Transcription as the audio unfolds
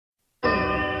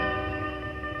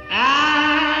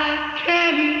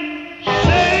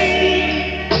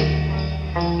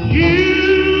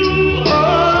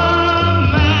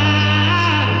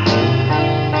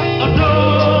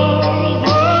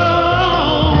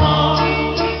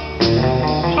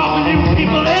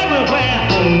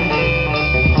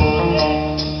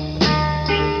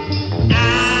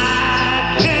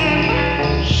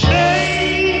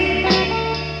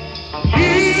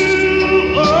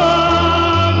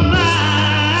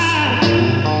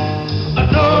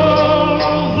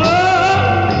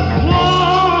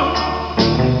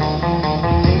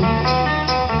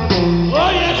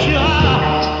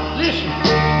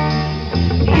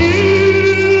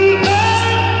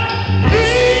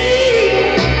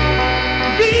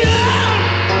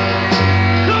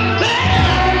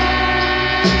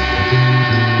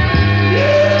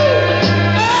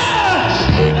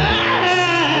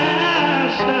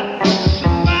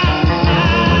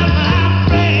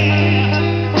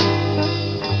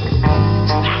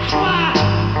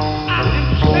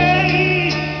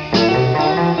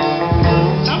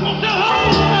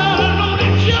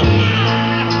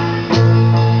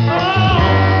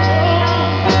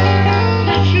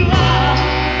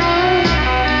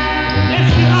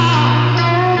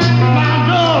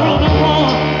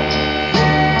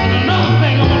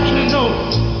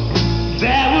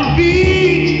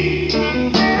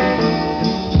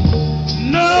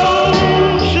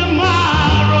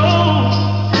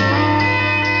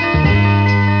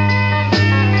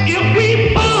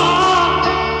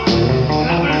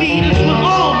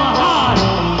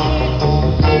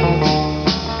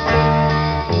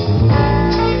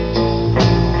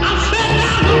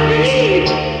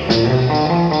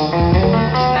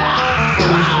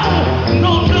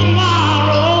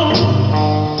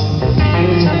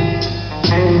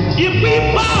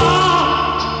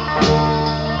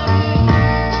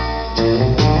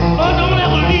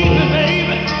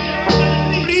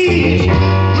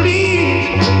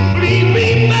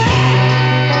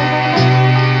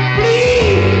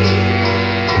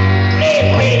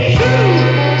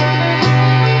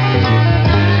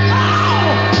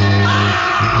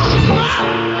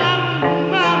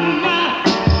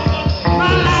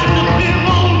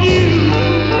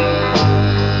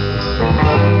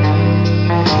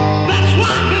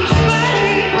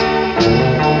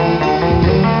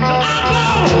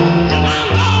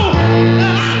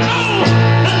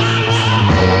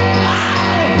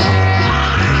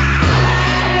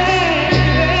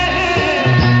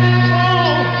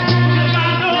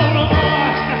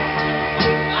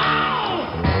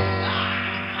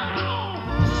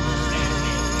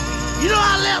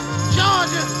left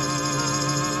Georgia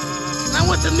and I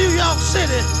went to New York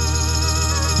City.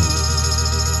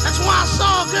 That's why I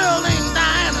saw a girl named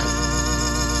Diana.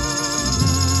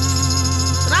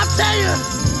 And I tell you,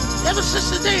 ever since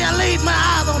the day I laid my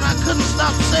eyes on her, I couldn't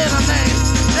stop saying her name.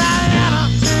 Diana.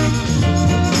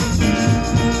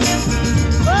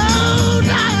 Oh,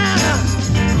 Diana.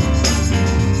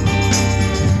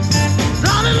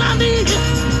 Darling, I need you.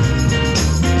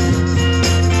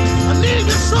 I need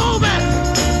you so bad.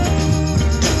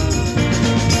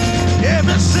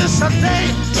 Ever since the day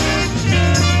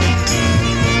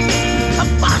I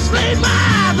first laid my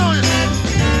eyes on you,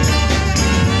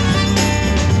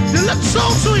 you look so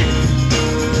sweet.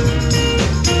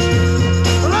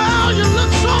 Oh, you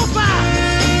look so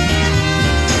fine.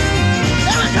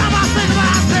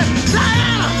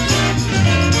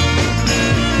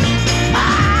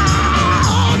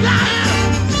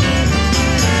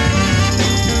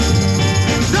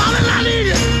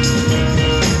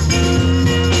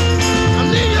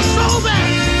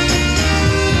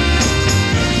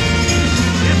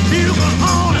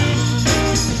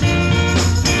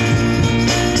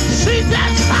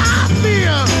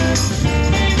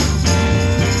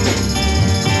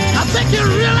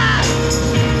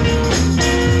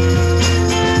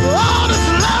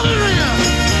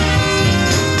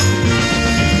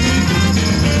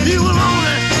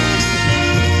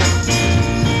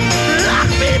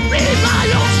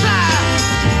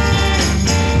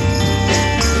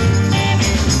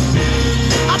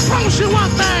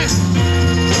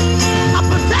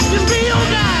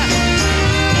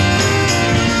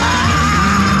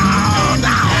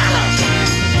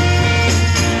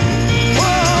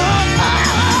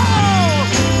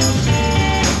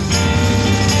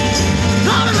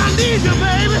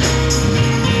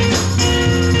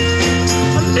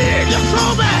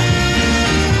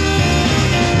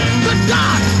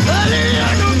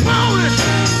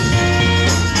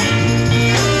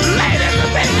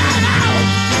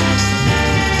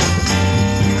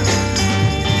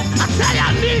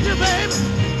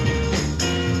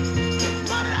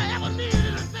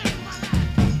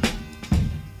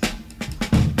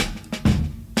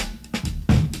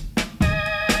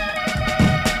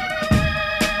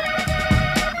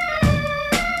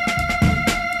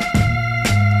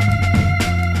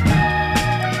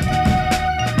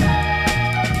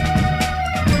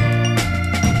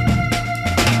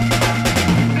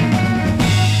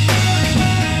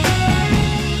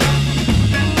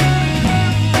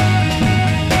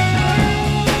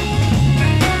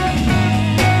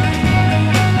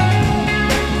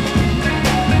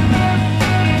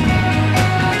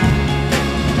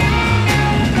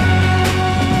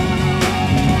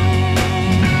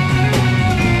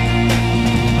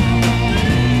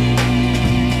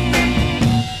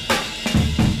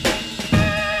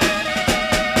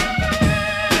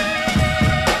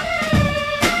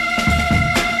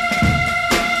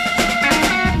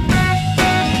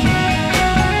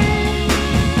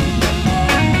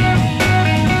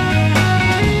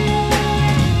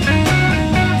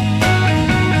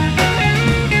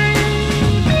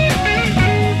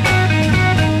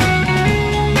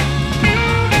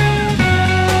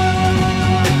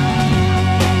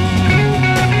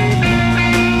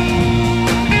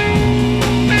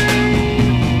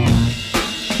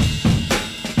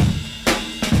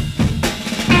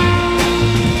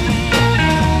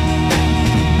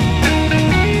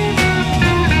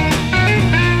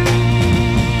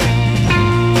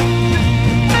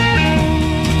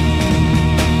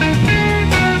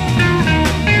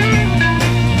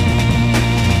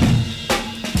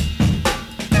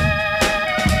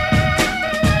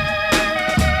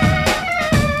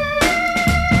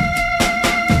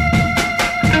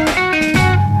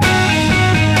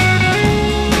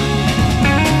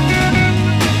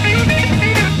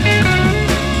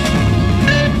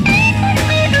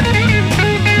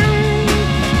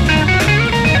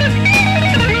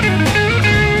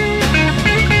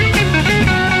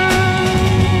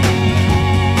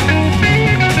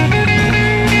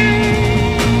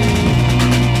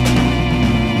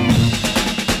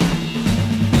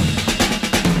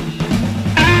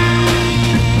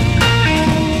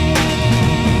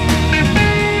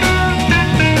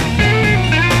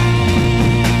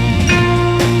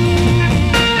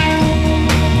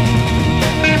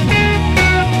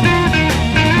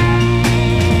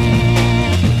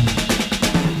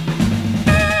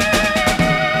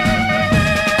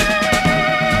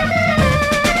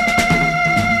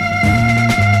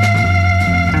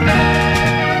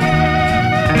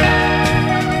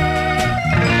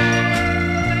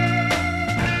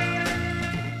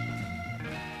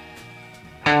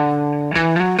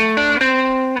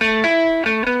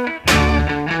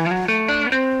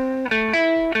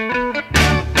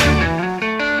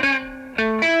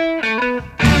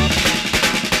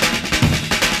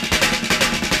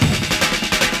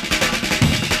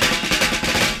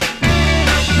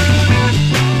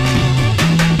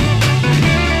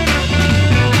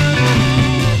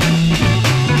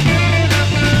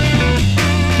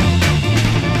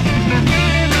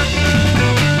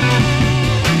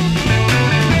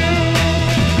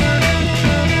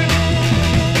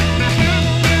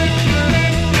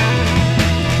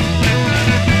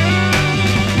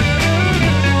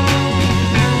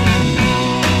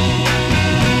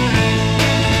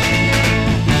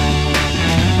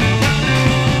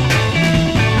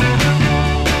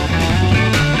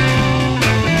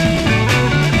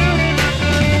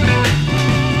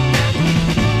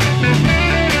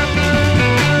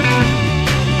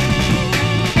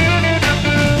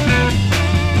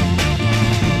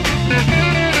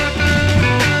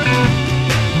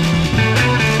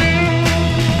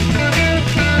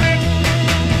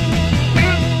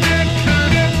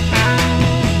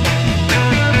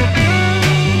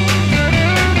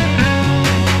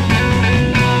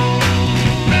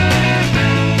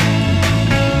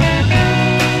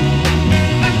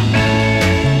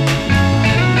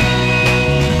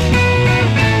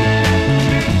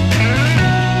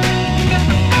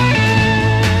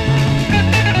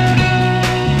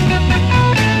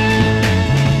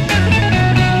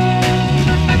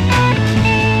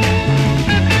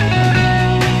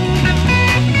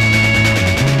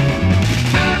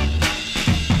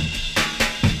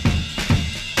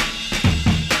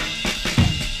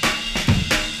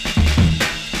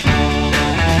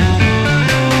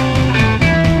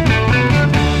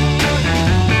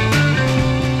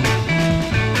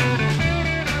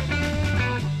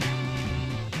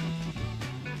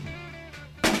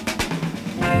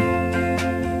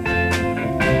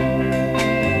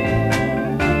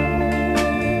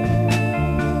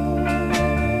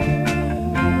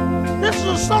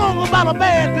 about a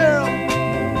bad girl.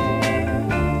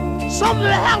 Something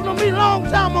that happened to me a long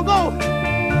time ago.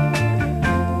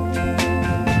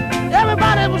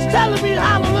 Everybody was telling me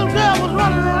how the little girl was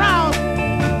running around.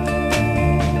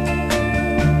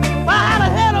 But I had a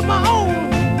head of my own,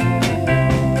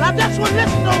 and I just wouldn't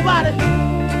listen to nobody.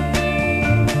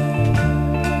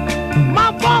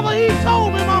 My father, he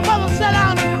told me, my mother sat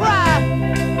down and cried.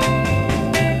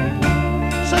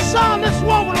 Said, son, this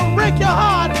woman will break your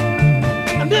heart,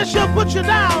 and then she'll put you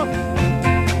down.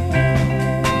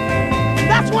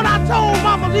 That's when I told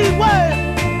mama these words.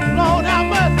 Lord have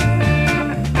mercy.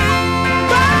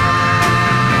 Bad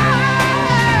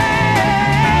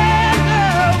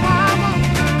girl, mama.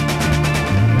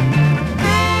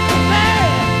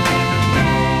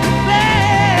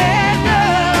 Bad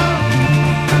girl.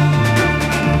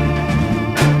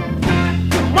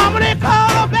 Mama, they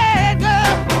call her bad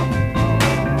girl.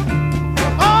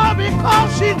 All because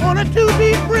she wanted to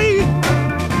be free.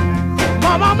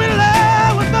 Mama, I'm in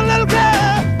love with the little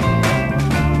girl,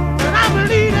 and I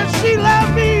believe that she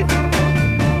loved me.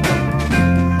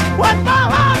 What my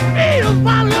heart feels,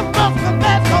 my lips must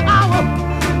confess, 'cause I will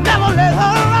never let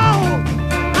her alone.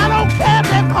 I don't care if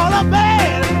they call her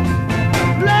bad.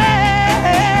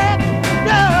 Bad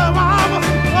girl, mama.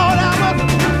 Lord have mercy.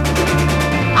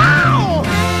 Ow!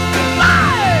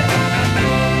 Bad!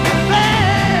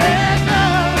 Bad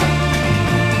girl.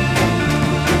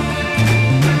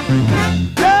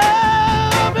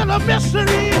 Love is a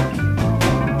mystery.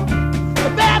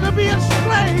 Bad to be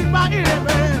explained by any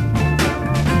man.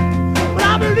 But I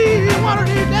believe one of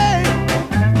these days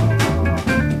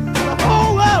the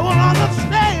whole world will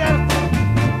understand.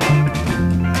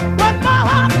 But my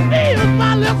heart feels,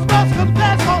 my lips must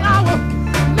confess, 'cause I will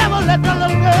never let the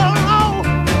little girl alone.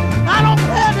 I don't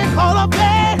care if they call her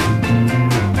bad.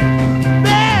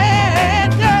 Bad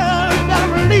girl, you better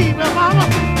believe me, mama.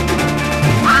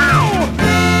 Ow!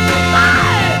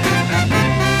 Bad!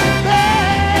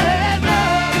 Bad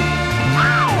girl!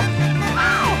 Ow!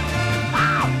 Ow!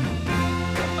 Ow!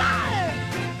 Bad!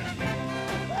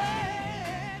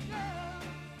 Bad girl!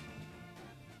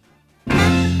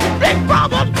 Big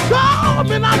Brother told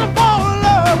me not to fall in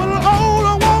love with an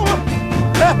older woman.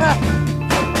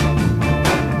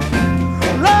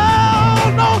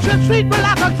 Lord knows she treat me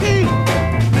like a king,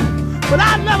 but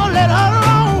I never let her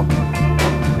alone.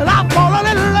 And I've fallen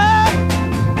in love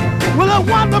with a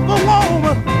wonderful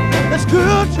woman that's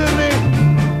good to me.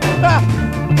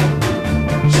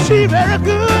 She very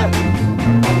good,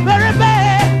 very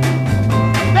bad,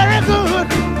 very good.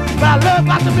 But I love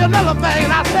got to be another thing.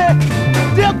 And I said,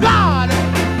 dear God,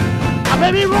 I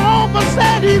may be wrong for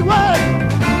saying these words.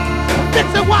 Fix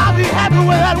it while I be happy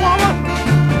with that woman.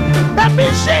 Let me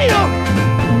shield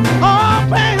all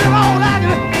pain and all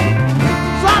agony,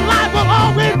 so our life will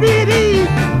always be at ease.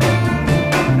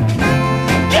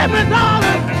 Give me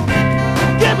darling,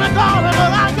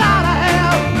 but I gotta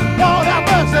have Lord have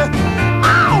mercy.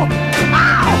 Ow!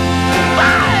 Ow!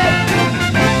 Bad!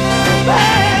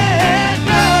 Bad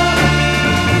girl!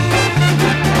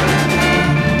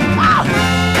 Ow!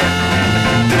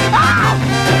 Ow!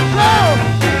 No!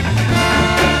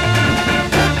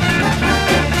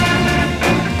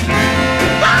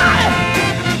 Bad!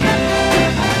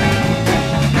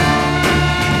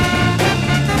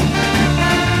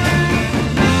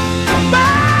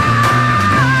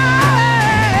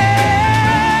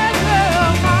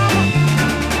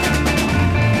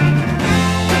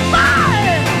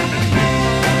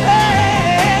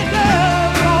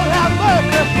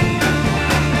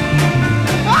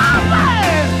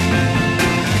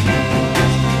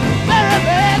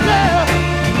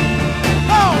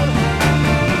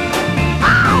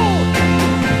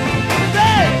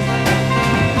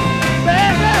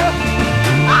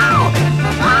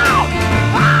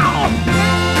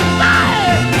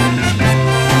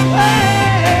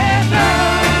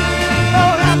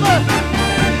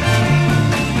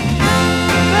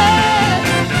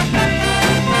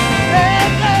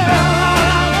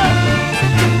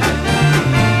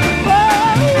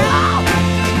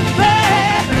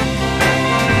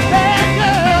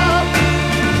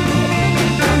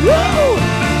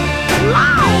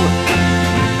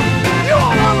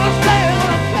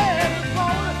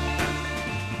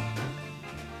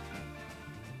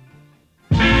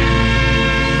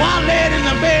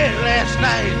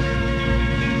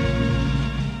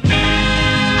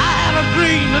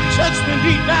 touched me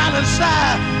deep down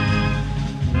inside.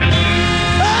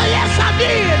 Oh, yes, I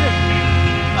did.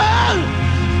 Oh.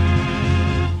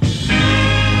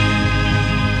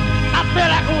 I felt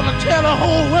like I want to tell the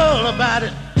whole world about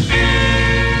it.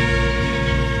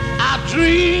 I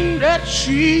dreamed that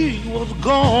she was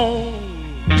gone.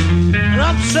 And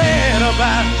I'm sad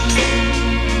about it.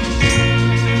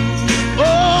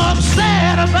 Oh, I'm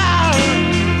sad about it.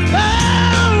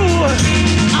 Oh,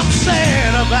 I'm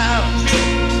sad about it.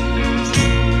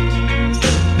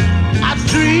 I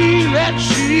dreamed that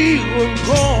she was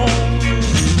gone.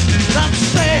 And I'm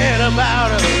sad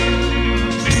about it.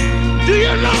 Do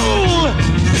you know?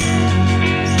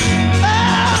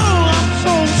 Oh, I'm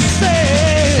so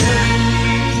sad.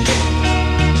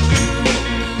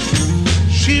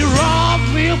 She robbed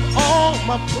me of all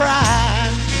my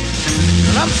pride.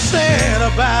 And I'm sad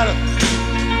about it.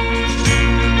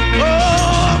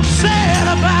 Oh, I'm sad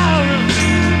about it.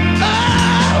 Oh,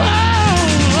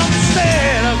 I'm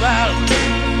sad about it.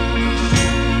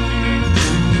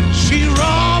 She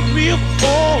robbed me of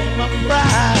all my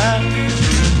pride.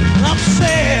 And I'm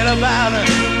sad about it.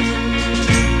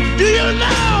 Do you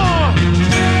know?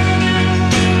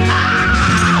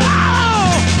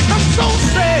 Oh, I'm so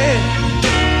sad.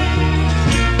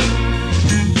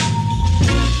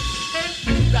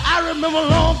 I remember a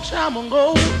long time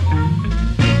ago,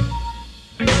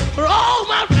 but all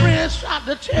my friends tried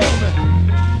to tell me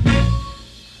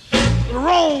the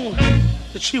wrong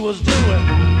that she was doing.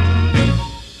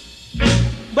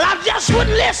 But I just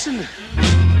wouldn't listen,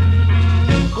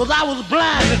 because I was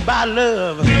blinded by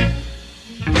love.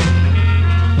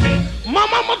 My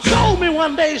mama told me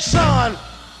one day, son,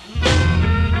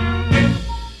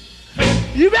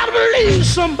 you better believe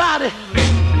somebody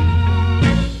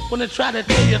when they try to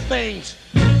tell you things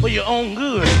for your own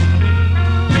good.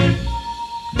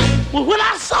 Well, when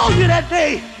I saw you that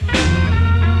day,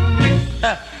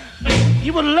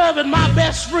 you were loving my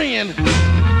best friend.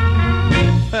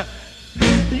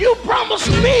 You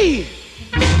promised me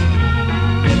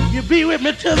you'd be with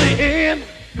me till the end.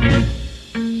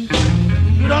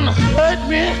 You done hurt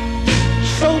me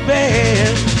so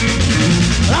bad.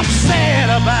 I'm sad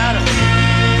about it.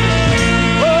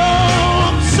 Oh,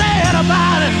 I'm sad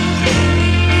about it.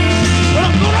 But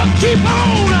I'm gonna keep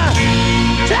on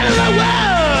telling the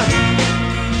world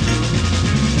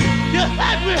you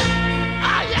hurt me.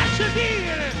 Ah, yes, you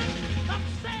did. I'm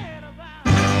sad about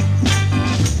it.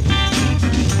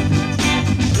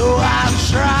 So I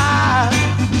tried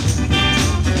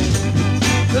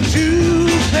to do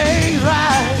things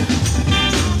right.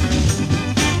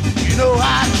 You know I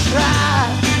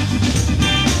tried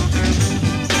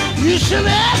each and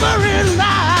every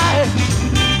night,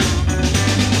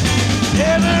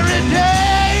 every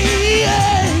day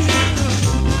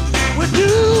we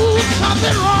do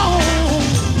something wrong.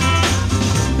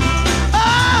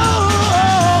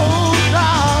 Oh,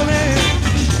 darling,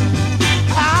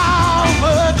 how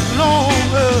much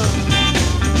longer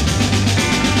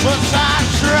must I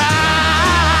try?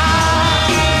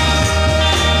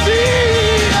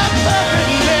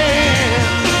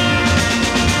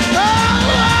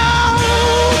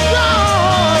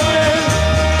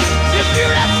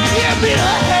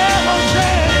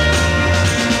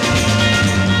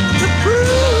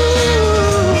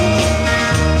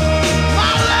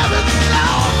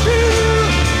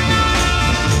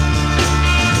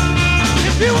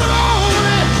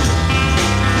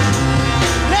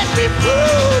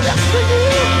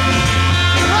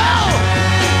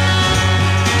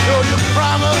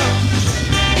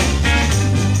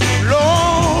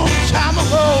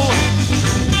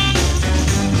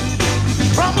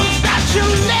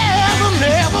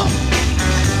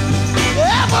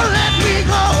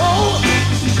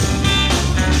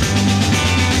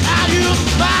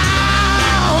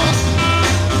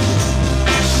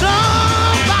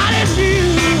 Somebody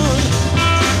new.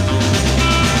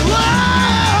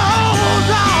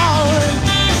 Whoa,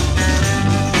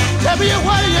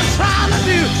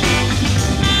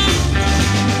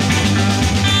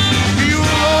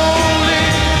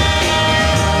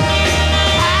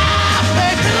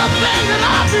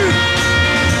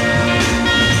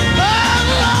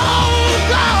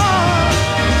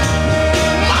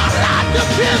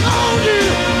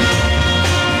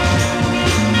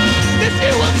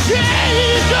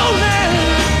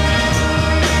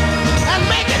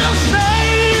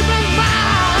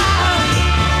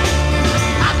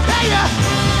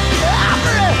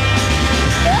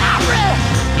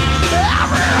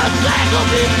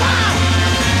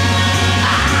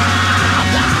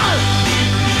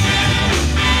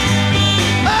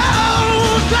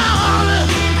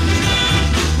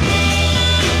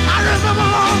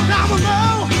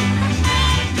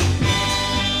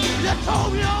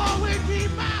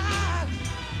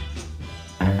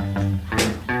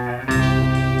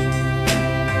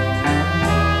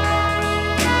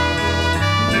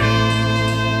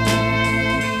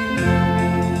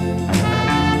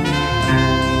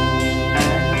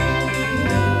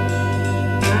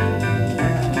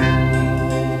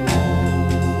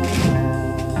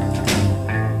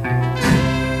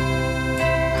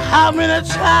 How many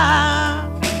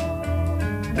times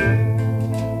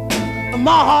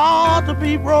my heart to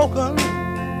be broken?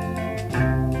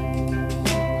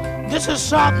 This is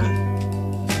something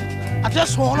I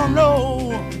just want to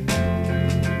know.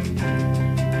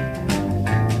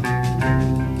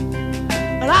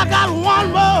 And I got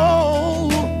one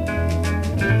more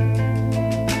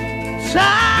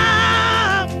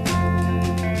time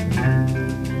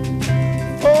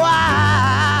before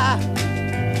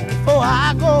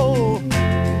I go.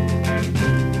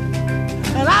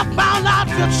 And I found out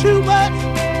you're too much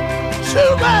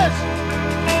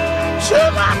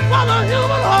for the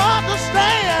human heart to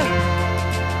stand.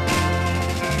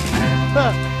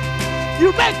 You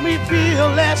make me feel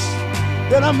less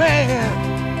than a man.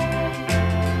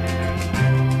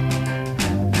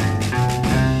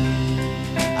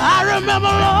 I remember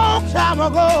a long time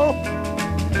ago,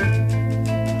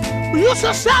 we used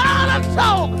to sit down and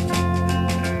talk.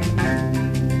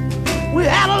 We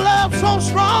had a love so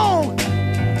strong,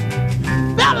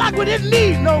 felt like we didn't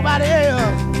need nobody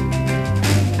else.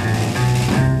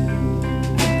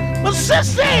 But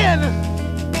since then,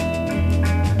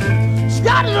 it's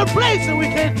gotten to a place that we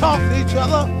can't talk to each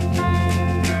other.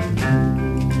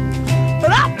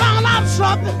 But I found out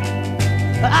something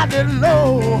that I didn't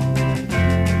know.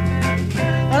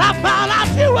 And I found out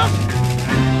you was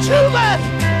too much,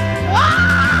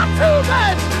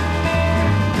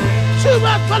 too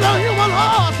much for the human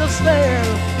heart to stand.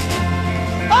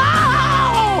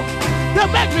 Oh, you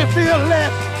make me feel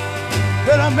less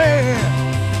than a man.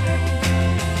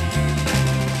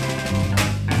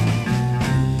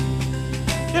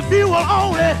 If you will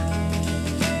only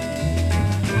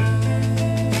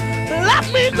let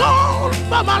me go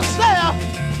by myself,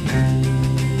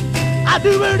 I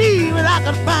do believe that I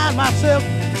could find myself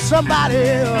somebody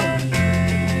else.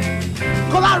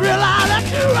 'Cause I realize that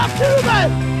you are too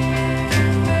much,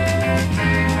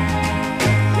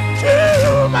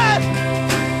 too much.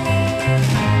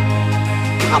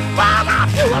 I found out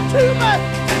you were too much,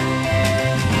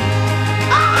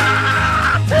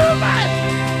 too much.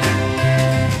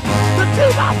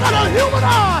 Too much for the human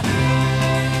heart.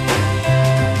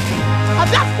 I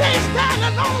just can't stand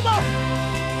it no more.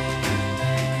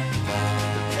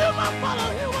 Too much for the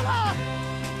human heart.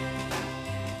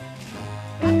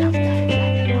 I just can't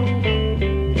stand it no more.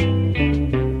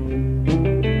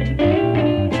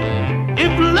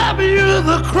 If loving you is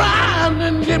a crime,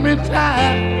 then give me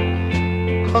time.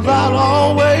 'Cause I'll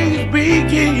always be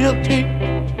guilty.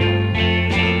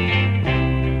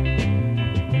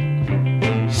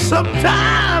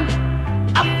 Sometimes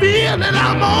I feel that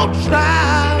I'm on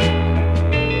trial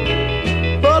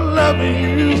for loving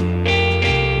you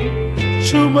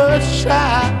too much,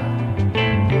 child.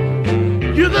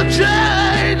 You're the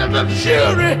judge of the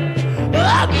jury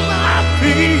of my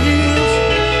fears.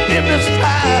 If it's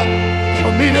time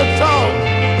for me to talk,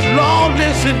 Lord,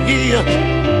 listen here.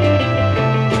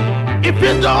 If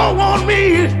you don't want me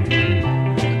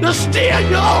to steal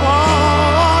your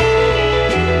heart,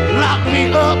 lock me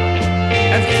up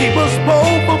and keep us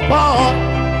both apart.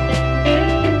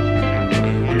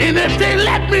 And if they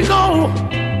let me go,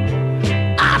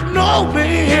 I know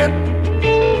then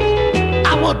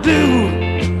I will do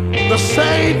the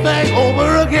same thing over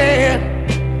again.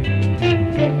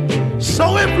 So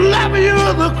if loving you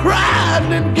is a crime,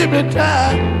 then give me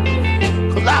time.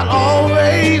 'Cause I'll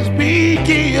always be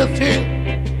guilty.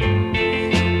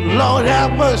 Lord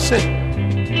have mercy.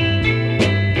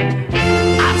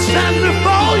 Stand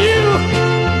before you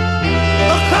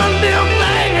a condemned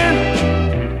man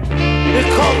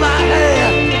because I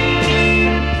had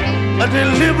a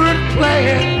deliberate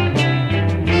plan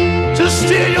to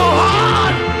steal your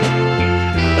heart,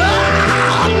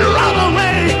 run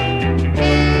away.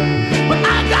 But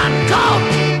I got caught.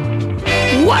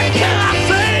 What can I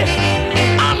say?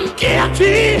 I'm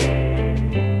guilty,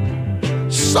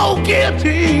 so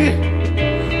guilty.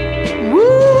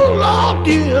 Woo, Lord,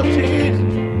 guilty.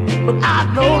 But I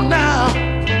know now,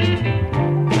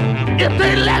 if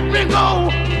they let me go,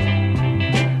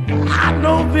 I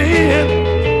know then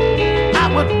I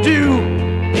would do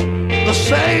the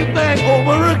same thing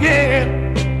over again.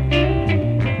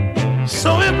 So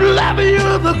if loving you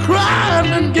is a crime,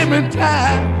 then give me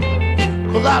time.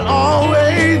 'Cause I'll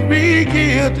always be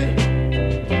guilty,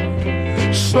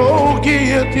 so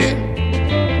guilty,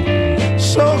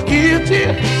 so guilty,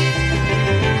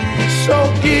 so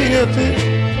guilty.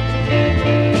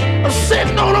 I'm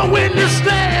sitting on a witness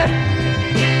stand.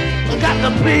 I got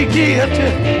to plead guilty.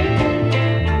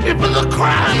 If it's a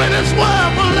crime in this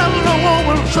world for loving a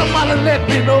woman, somebody let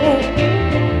me know.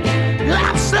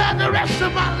 I've served the rest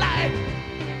of my life.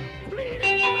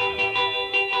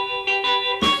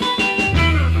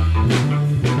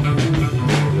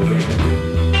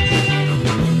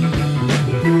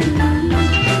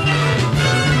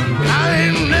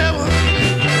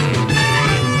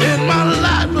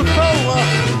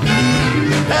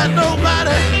 had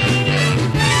nobody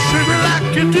treat me like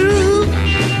you do.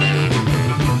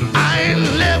 I ain't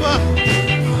never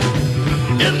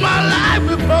in my life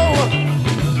before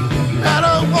had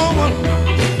a woman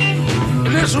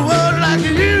in this world like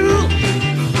you.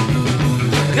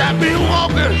 Got me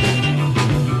walking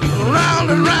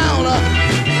round and round.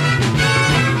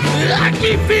 I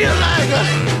keep feeling like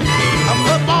I'm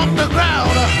up off the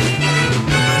ground.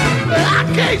 I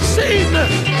can't seem to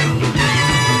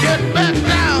get back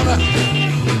down.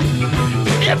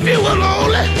 If you will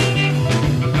only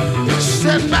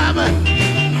sit by me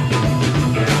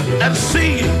and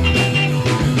see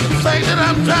things that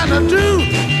I'm trying to do.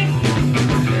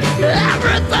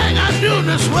 Everything I do in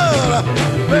this world,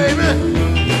 baby,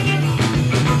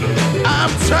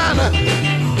 I'm trying to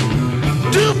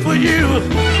do for you.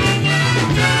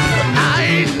 I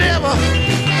ain't never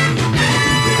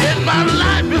in my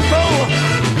life before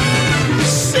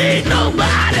seen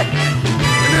nobody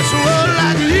in this world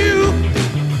like you.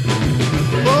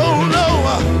 Oh no,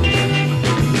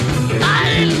 I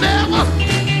ain't never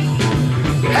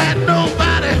had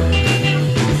nobody,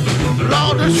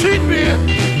 Lord, to treat me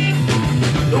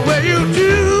the way you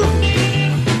do.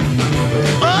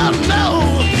 Oh no,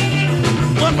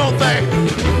 one more thing,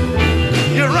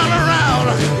 you run around,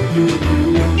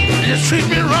 you treat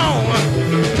me wrong.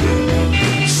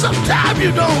 Sometimes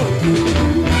you don't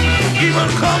even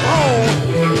come home.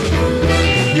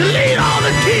 You leave all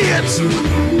the kids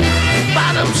by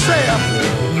themselves.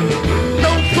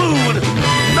 No food,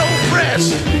 no fresh.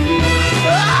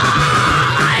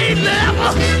 I ain't never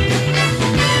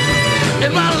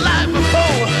in my life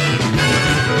before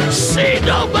see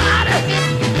nobody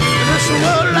in this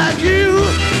world like you.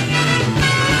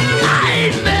 I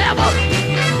ain't never,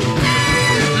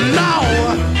 no,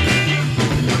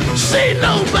 see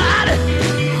nobody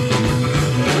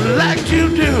like you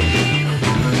do.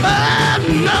 No,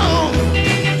 no,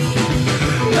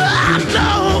 no,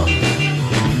 no,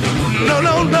 no,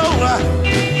 no, no, no,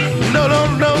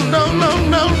 no, no,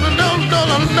 no, no,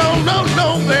 no, no, no, no,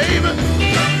 baby.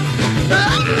 No,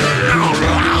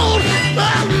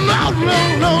 no,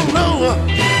 no,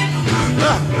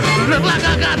 no. Look like I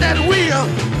got that wheel.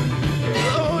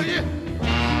 Oh, yeah.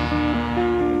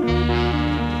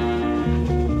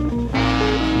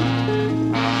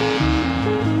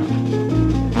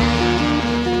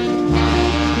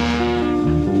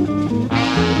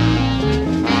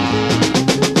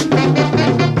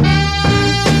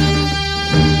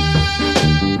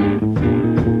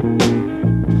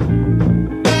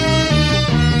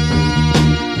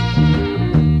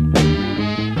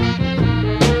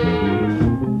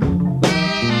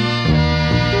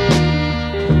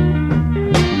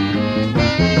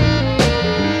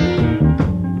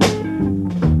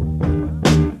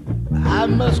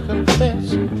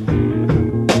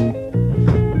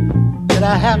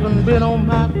 I haven't been on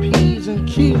my P's and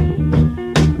Q's.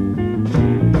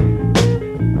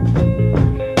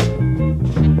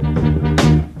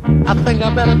 I think I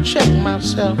better check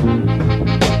myself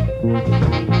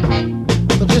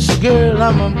for this girl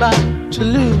I'm about to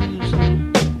lose.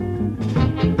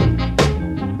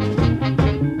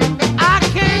 I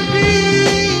can't be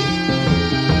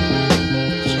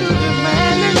too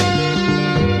demanding.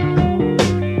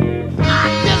 I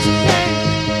just can't.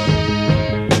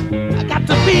 I got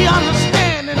to be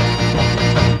understanding.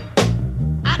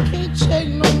 I can't take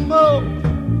no more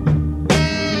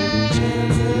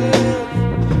chances.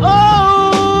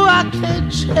 Oh, I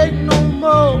can't take no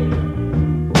more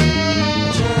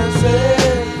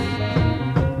chances.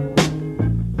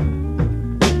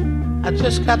 I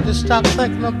just got to stop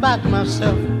thinking about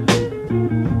myself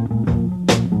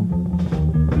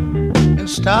and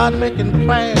start making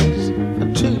plans for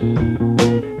two.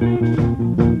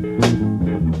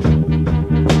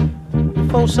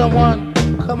 Before someone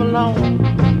come along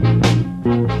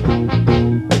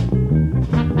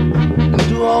and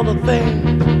do all the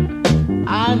things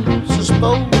I'm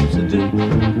supposed to do.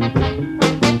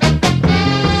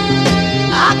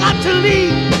 I got to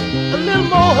leave a little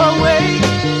more her way.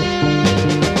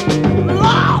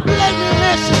 Lord, let me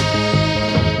listen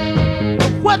to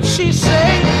what she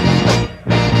say.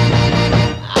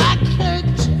 I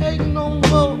can't take no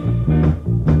more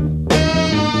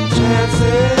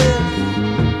chances.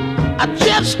 I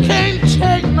just can't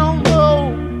take no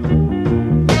more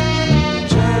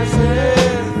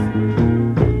chances.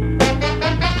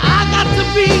 I got to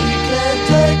be. Can't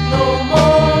take no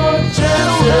more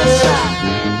chances.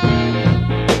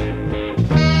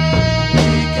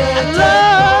 Can't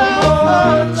take no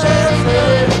more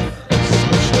chances.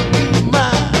 She'll be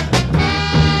mine.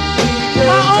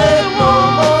 Can't take no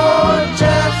more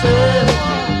chances.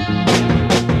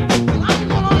 I'm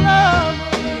gonna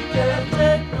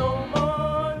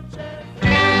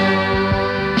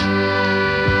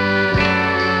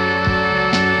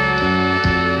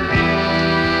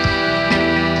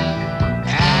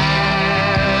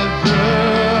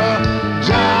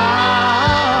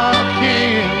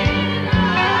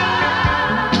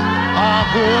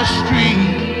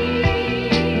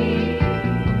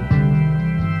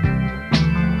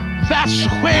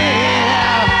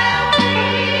swear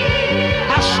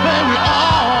we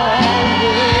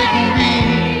always be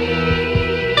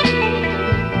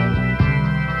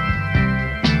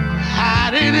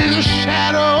hiding in the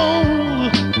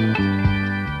shadows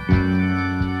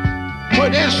where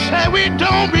they say we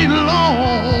don't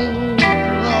belong.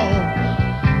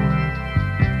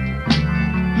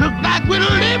 Look like we're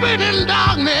living in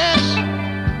darkness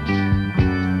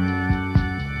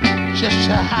just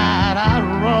to hide our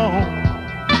wrong.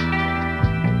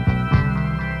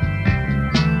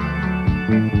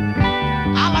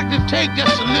 I'd like to take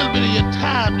just a little bit of your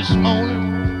time this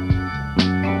morning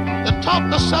to talk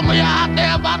to some of you out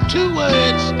there about two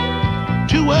words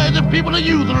that people are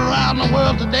using around the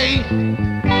world today.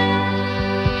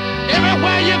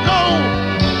 Everywhere you go,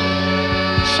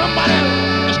 somebody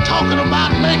is talking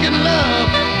about making love.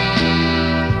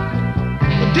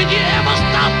 But did you ever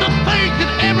stop to think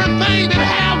that everything that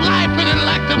have life in it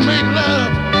like to make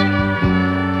love?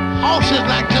 Horses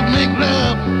like to make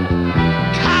love.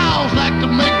 Cows like to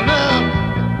make love.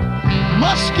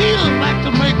 Mosquitoes like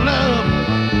to make love.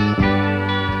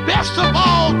 Best of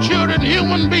all, children,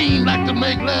 human beings like to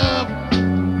make love.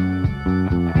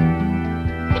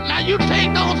 But now you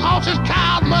take those horses,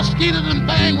 cows, mosquitoes, and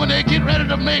things, when they get ready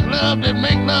to make love, they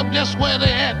make love just where they're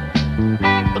at.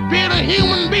 But being a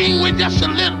human being, we're just a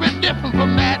little bit different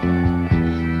from that.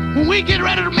 When we get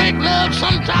ready to make love,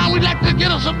 sometimes we like to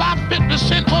get us about 50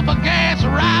 cents worth of gas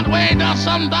and ride way down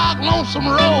some dark, lonesome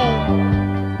road.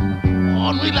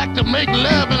 Or we like to make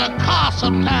love in a car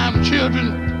sometimes,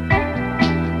 children.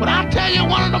 But I tell you,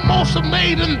 one of the most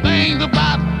amazing things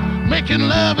about making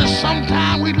love is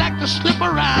sometimes we like to slip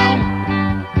around.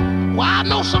 Well, I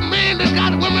know some men that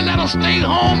got women that'll stay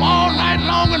home all night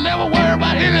long and never worry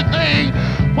about anything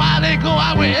while they go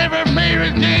out with every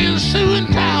Mary, Jane, and Sue in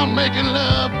town making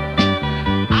love.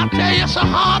 I tell you, it's a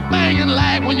hard thing in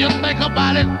life when you think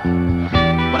about it.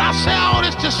 But I say all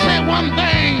this to say one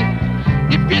thing.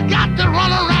 If you got to run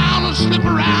around and slip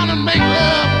around and make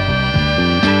love,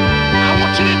 I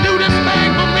want you to do this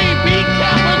thing for me. Be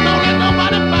careful, don't let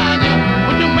nobody find you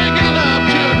when you're making love,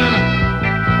 children.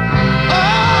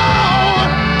 Oh,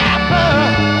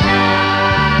 Apple.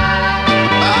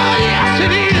 Oh, yes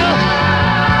it is.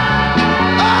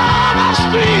 Oh, my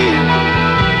street.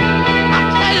 I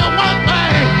tell you one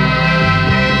thing.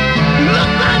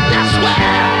 Look like that's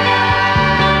where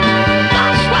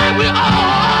we always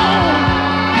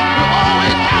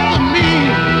have to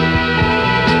meet.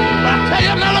 But I tell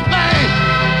you another thing.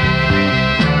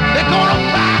 They're gonna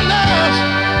find us.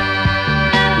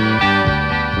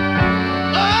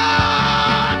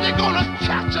 Oh, they're gonna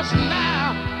catch us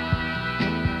now.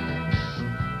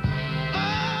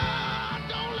 Oh,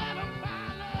 don't let them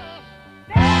find us.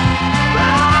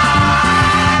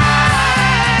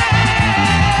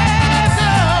 Rise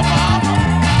up, mama.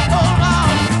 Oh,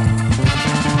 Lord.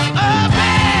 Oh,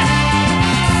 man.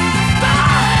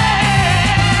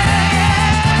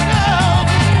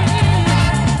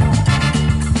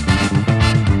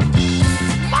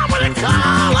 Mama, they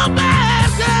call her bad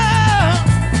girl.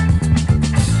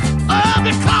 Oh,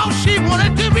 because she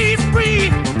wanted to be free.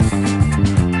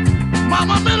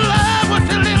 Mama, I'm in love with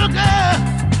the little girl.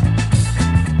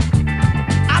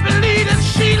 I believe that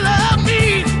she loved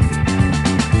me.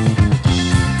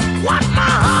 What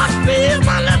my heart feels,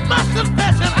 my lips must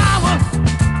confess that I will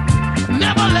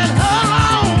never let her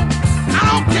alone. I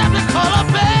don't care if they call her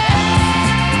bad.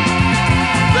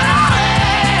 Bad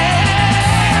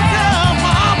girl,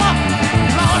 mama.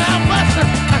 Lord have mercy.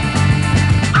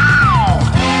 Ow!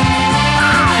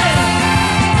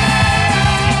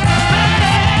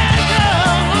 Bad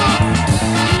girl.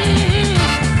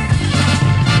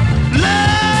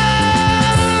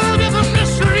 Love is a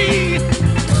mystery.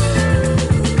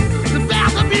 The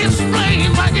path will be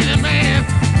explained by any man.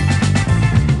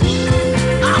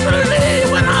 I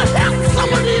believe when I help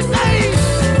some of these days,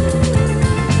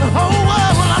 the whole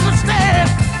world will understand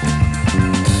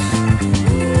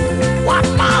what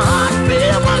my heart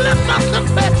feels. My lips must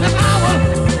confess that I will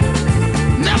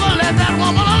never let that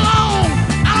woman alone.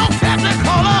 I don't care if they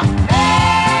call her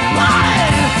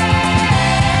lying.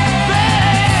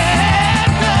 Bad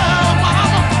girl,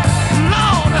 mama.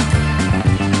 Lord.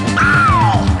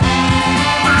 Ow!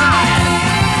 Lying.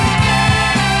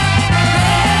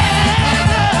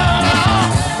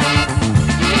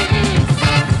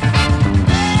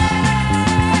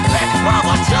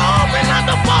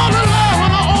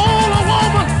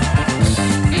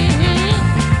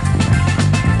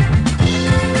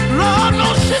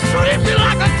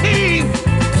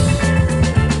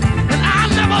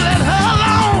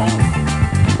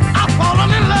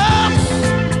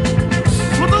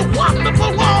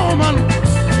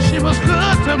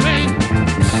 to me.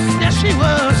 Yes, she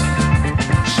was.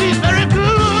 She's very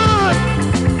good.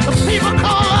 The people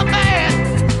call her bad,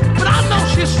 but I know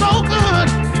she's so good.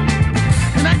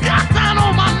 And I got down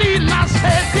on my knees and I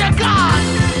said, dear God,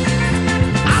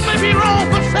 I may be wrong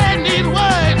for saying these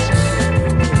words,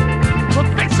 but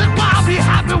fix it while I'll be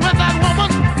happy with that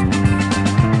woman.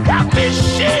 Help me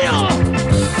shield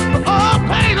all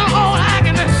pain and all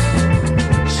agony,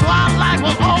 so our life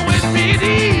will always be at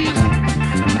ease.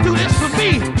 Do this for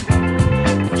me.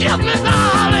 Give me,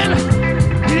 darling,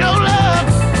 your love,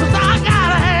 'cause I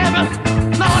gotta have it.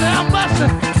 Lord have mercy.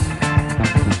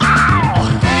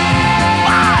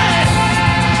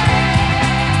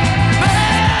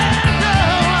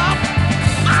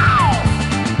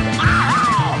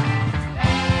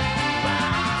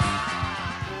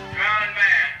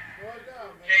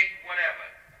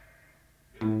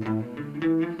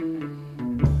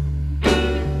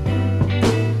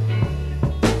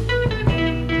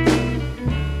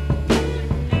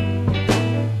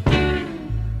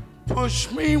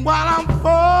 Push me while I'm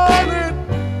falling,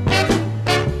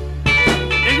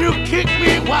 and you kick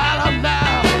me while I'm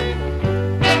down.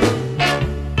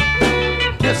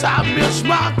 Guess I missed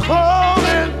my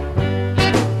calling,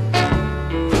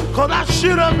 'cause I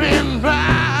should have been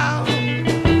drowned.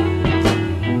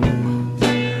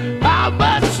 How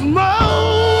much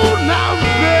more now,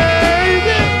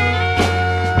 baby?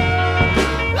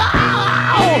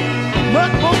 Oh,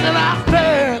 much more than I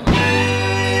stand.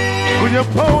 When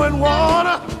you're pouring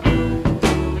water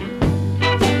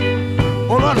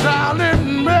on a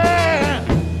drowning man,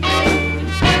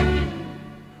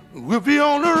 we'll be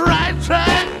on the right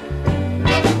track.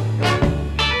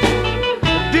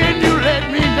 Then you let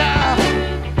me down,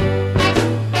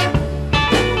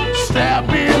 stab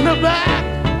me in the back.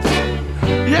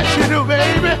 Yes, you do,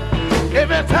 baby.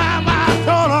 Every time I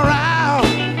turn around,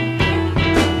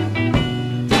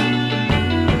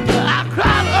 I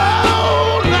cry,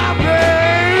 oh, now,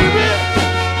 baby.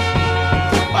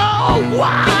 Oh,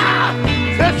 why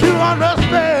can't you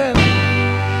understand?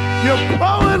 You're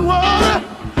pouring water.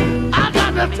 I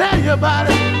got to tell you about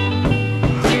it.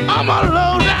 I'm a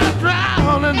low-down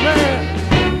drowning man.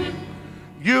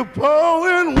 You're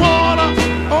pouring water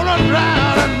on a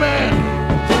drowning man.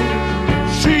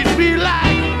 Treat me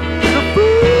like the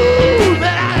fool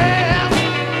that I am.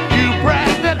 You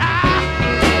brag that I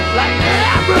like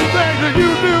everything that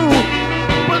you do,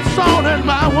 but salt in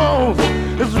my wounds.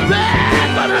 It's bad,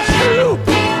 but it's true.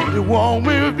 You warm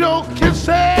me with your kisses,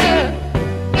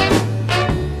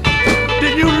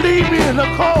 then you leave me in the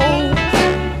cold.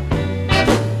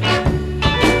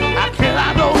 How can I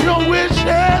know your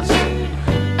wishes?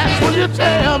 That's what you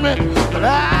tell me, but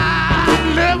I've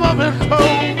never been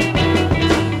told.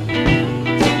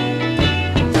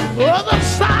 The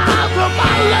signs of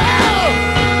my love,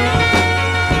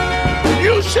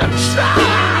 you should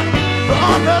try to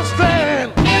understand.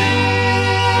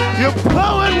 You're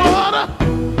pouring water,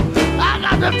 I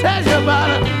got to tell you about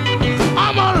it.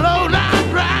 I'm a low-down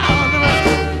drowner.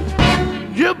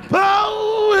 You're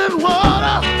pouring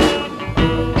water,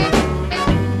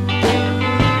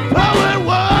 pouring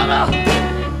water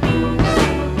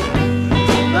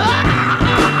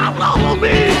all over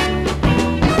me.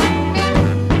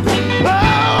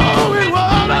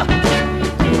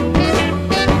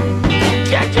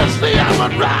 I'm a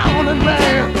drowning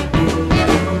man.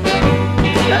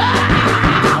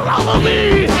 All over me,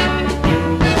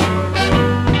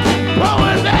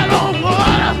 pouring that on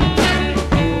water.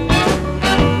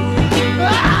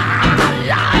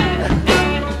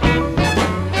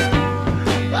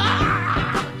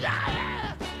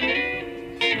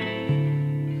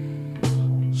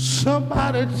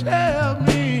 Somebody tell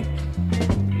me,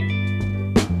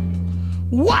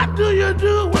 what do you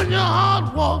do when your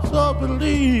heart walks up and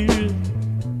leaves you?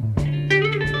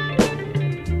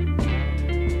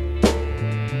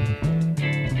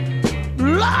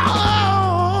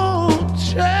 Lord,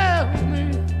 tell me,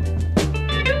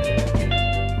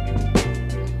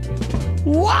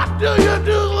 what do you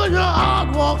do when your heart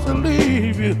walks and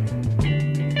leaves you?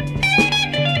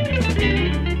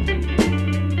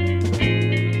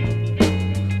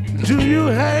 Do you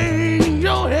hang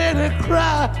your head and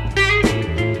cry?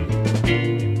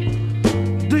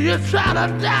 Do you try to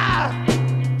die?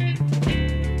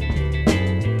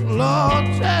 Lord,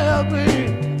 tell me.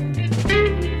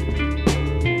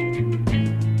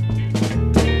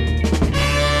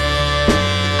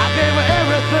 I gave her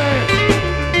everything,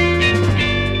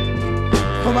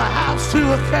 from a house to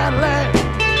a Cadillac.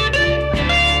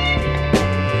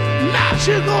 Now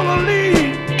she's gonna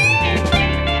leave.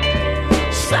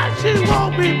 Said she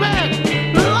won't be back.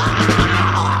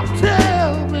 Lord,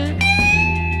 tell me.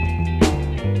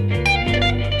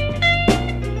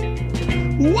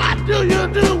 do you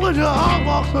do when your heart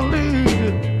wants to leave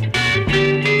you?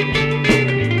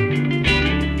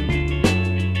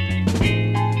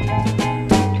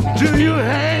 Do you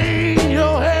hang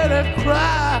your head and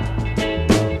cry?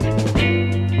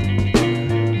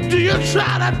 Do you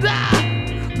try to die?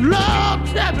 Lord,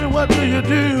 tell me, what do you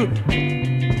do?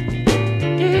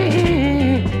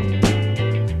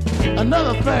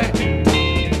 Another thing,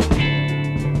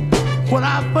 when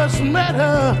I first met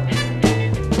her,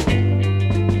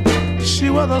 she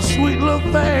was a sweet little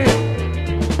thing.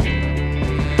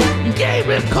 Gave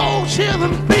me cold chills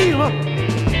and fever.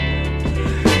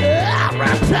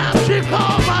 Every time she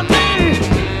called my name,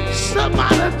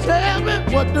 somebody tell me,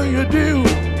 what do you do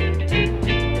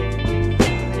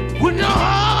when your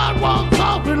heart walks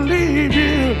off and leaves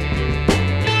you?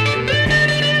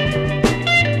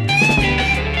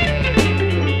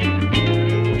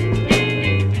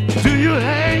 Do you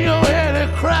hang your head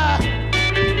and cry?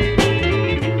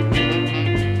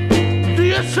 Do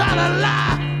you try to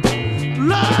lie?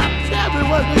 Lord, tell me,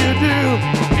 what do you do?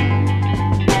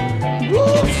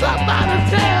 Ooh, somebody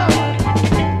tell me.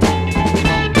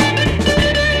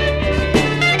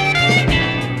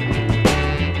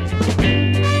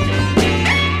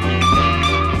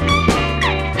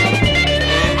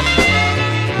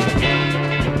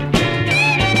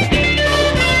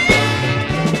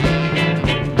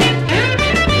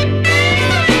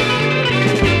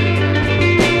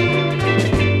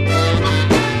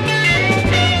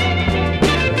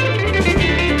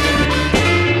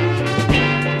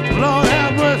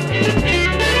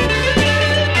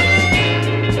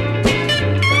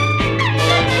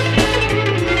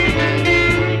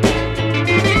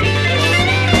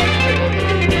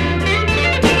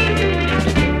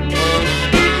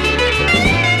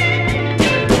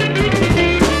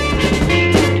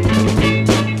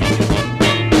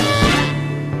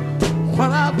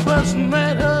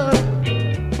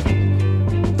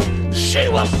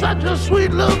 Such a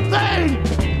sweet little thing.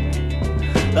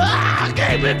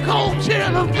 Gave me cold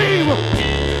chill and fever.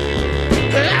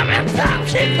 Every time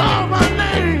she called my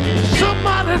name,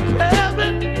 somebody tell me,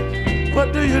 what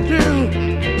do you do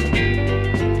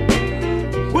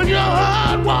when your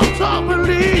heart walks off and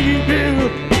leaves you?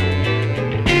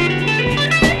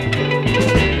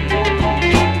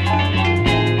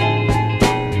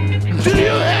 Do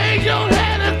you hang your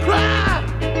head and cry?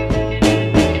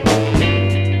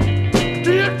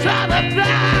 Do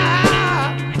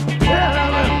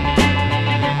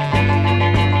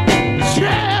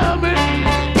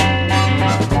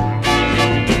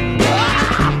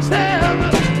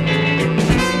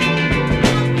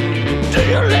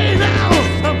you lay down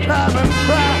sometime and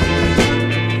cry?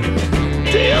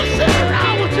 Do you say